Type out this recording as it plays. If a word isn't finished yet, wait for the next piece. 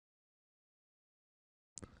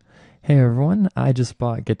Hey everyone, I just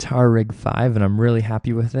bought Guitar Rig 5 and I'm really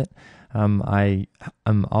happy with it. I'm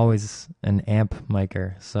always an amp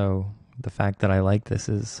micer, so the fact that I like this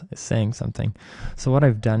is saying something. So what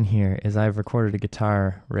I've done here is I've recorded a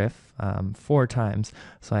guitar riff 4 times.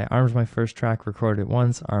 So I armed my first track, recorded it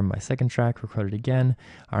once, armed my second track, recorded it again,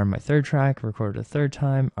 armed my third track, recorded it a third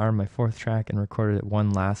time, armed my fourth track, and recorded it one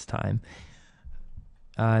last time.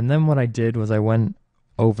 And then what I did was I went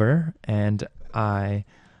over and I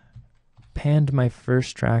panned my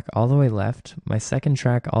first track all the way left, my second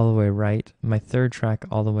track all the way right, my third track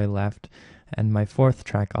all the way left, and my fourth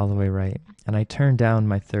track all the way right. And I turned down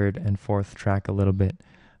my third and fourth track a little bit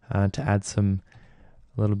to add a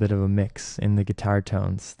little bit of a mix in the guitar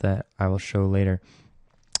tones that I will show later.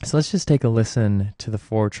 So let's just take a listen to the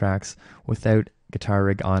 4 tracks without Guitar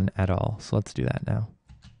Rig on at all. So let's do that now.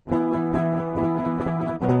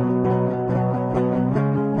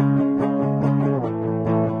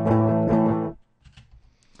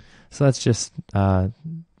 So that's just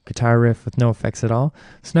guitar riff with no effects at all.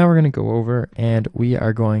 So now we're going to go over and we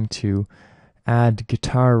are going to add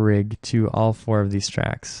Guitar Rig to all 4 of these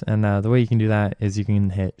tracks. And the way you can do that is you can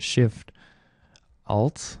hit Shift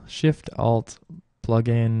Alt, plug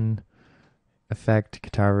in effect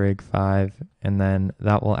Guitar Rig 5, and then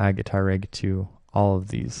that will add Guitar Rig to all of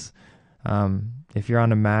these. If you're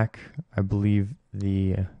on a Mac, I believe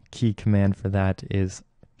the key command for that is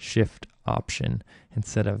Shift Option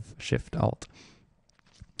instead of Shift Alt.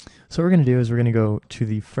 So what we're going to do is we're going to go to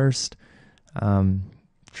the first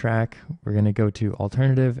track. We're going to go to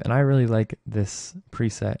Alternative, and I really like this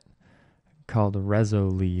preset called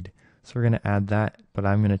Reso Lead. So we're going to add that, but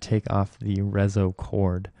I'm going to take off the Reso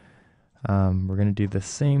chord. We're going to do the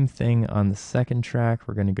same thing on the second track.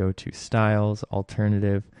 We're going to go to Styles,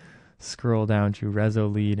 Alternative, scroll down to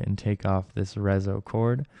Reso Lead, and take off this Reso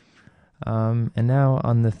chord. And now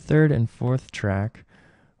on the third and fourth track,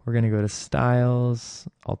 we're going to go to Styles,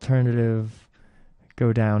 Alternative,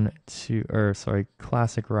 go down to,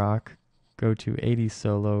 Classic Rock, go to 80s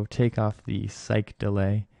Solo, take off the Psych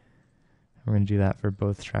Delay. We're going to do that for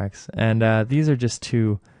both tracks. And these are just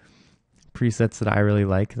 2 presets that I really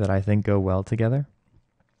like that I think go well together.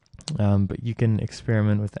 But you can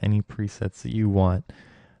experiment with any presets that you want.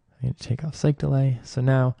 I'm going to take off Psych Delay. So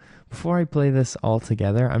now, before I play this all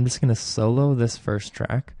together, I'm just going to solo this first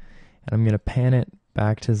track, and I'm going to pan it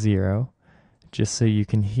back to 0, just so you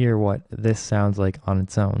can hear what this sounds like on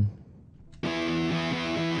its own.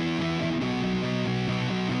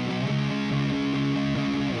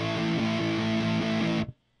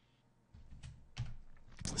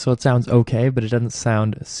 So it sounds okay, but it doesn't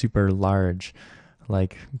sound super large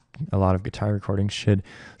like a lot of guitar recordings should.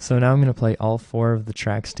 So now I'm going to play all 4 of the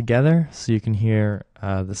tracks together so you can hear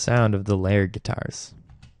the sound of the layered guitars.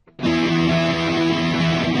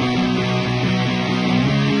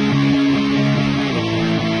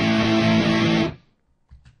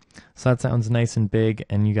 So that sounds nice and big,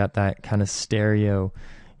 and you got that kind of stereo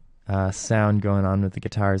sound going on with the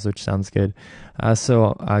guitars, which sounds good.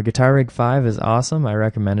 So Guitar Rig 5 is awesome. I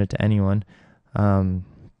recommend it to anyone.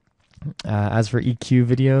 As for EQ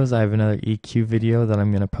videos, I have another EQ video that I'm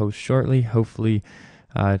going to post shortly, hopefully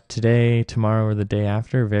today, tomorrow, or the day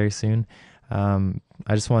after, very soon. I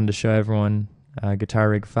just wanted to show everyone Guitar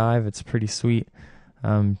Rig 5. It's pretty sweet.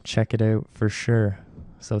 Check it out for sure.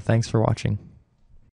 So thanks for watching.